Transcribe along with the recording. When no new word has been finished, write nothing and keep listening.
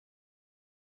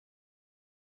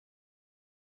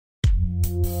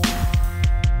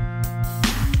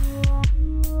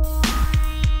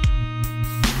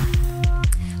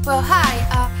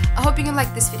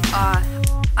like this video,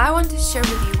 I want to share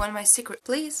with you one of my secrets.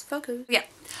 Please focus. Yeah.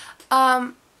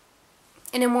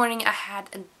 In the morning I had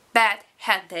a bad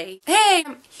head day. Hey,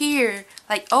 I'm here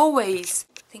like always.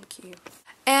 Thank you.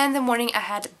 And in the morning I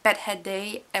had a bad head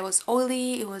day. It was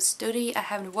oily, it was dirty. I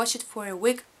haven't washed it for a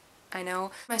week. I know.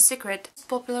 My secret is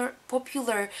popular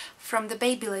from the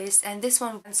babyliss, and this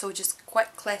one so just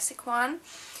quite classic one.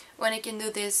 When you can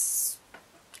do this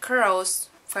curls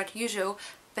quite usual,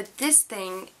 but this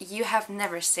thing you have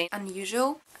never seen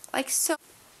unusual like so.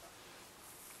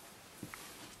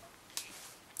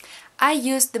 I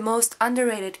used the most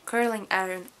underrated curling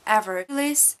iron ever.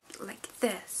 Babyliss like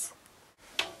this.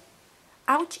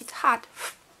 Ouch, it's hot.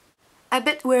 A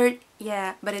bit weird,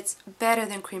 yeah, but it's better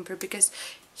than crimper because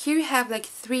here you have like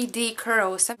 3D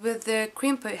curls. With the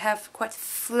crimper you have quite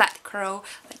flat curl.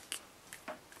 Like,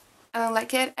 I don't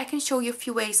like it. I can show you a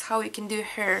few ways how you can do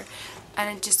hair, and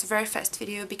it's just a very fast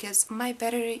video because my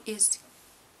battery is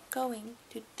going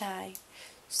to die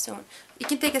soon. You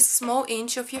can take a small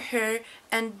inch of your hair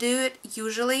and do it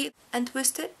usually and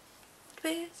twist it.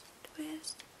 Twist,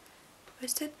 twist,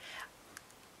 twist it.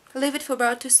 Leave it for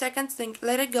about 2 seconds, then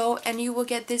let it go, and you will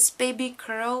get this baby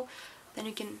curl. Then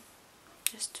you can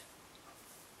just...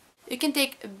 You can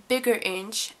take a bigger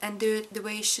inch and do it the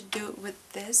way you should do it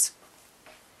with this.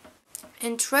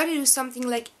 And try to do something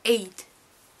like 8.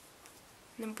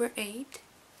 Number 8.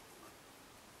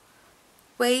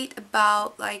 Wait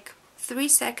about like 3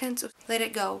 seconds, let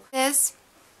it go. This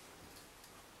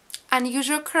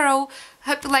unusual curl. I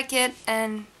hope you like it,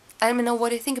 and let me know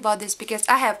what you think about this because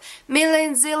I have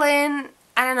zillion,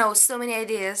 I don't know, so many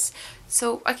ideas.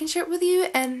 So I can share it with you,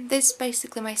 and this is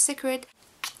basically my secret.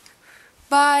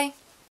 Bye!